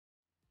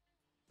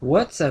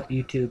What's up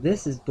YouTube,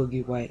 this is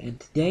Boogie White and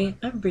today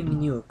I'm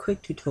bringing you a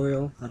quick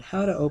tutorial on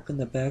how to open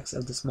the backs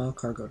of the small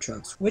cargo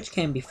trucks, which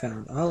can be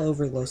found all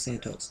over Los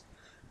Santos.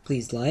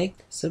 Please like,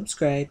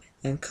 subscribe,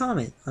 and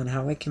comment on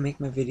how I can make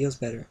my videos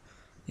better.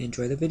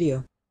 Enjoy the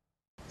video.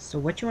 So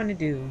what you want to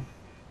do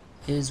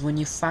is when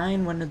you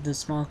find one of the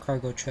small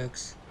cargo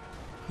trucks,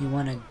 you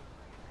want to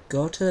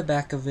go to the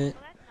back of it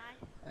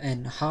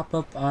and hop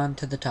up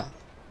onto the top.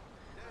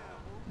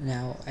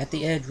 Now, at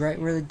the edge,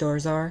 right where the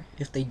doors are,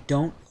 if they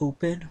don't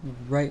open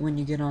right when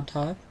you get on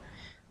top,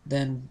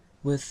 then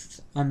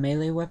with a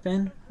melee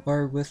weapon,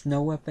 or with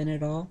no weapon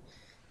at all,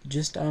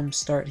 just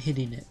start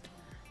hitting it.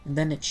 And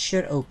then it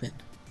should open.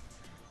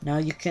 Now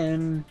you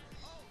can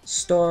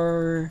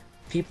store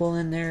people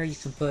in there, you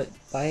can put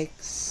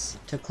bikes.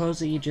 To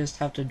close it, you just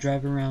have to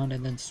drive around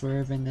and then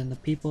swerve, and then the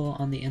people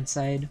on the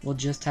inside will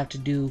just have to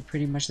do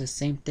pretty much the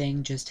same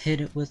thing, just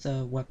hit it with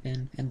a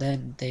weapon, and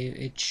then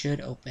it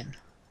should open.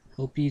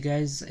 Hope you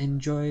guys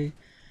enjoy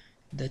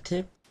the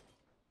tip.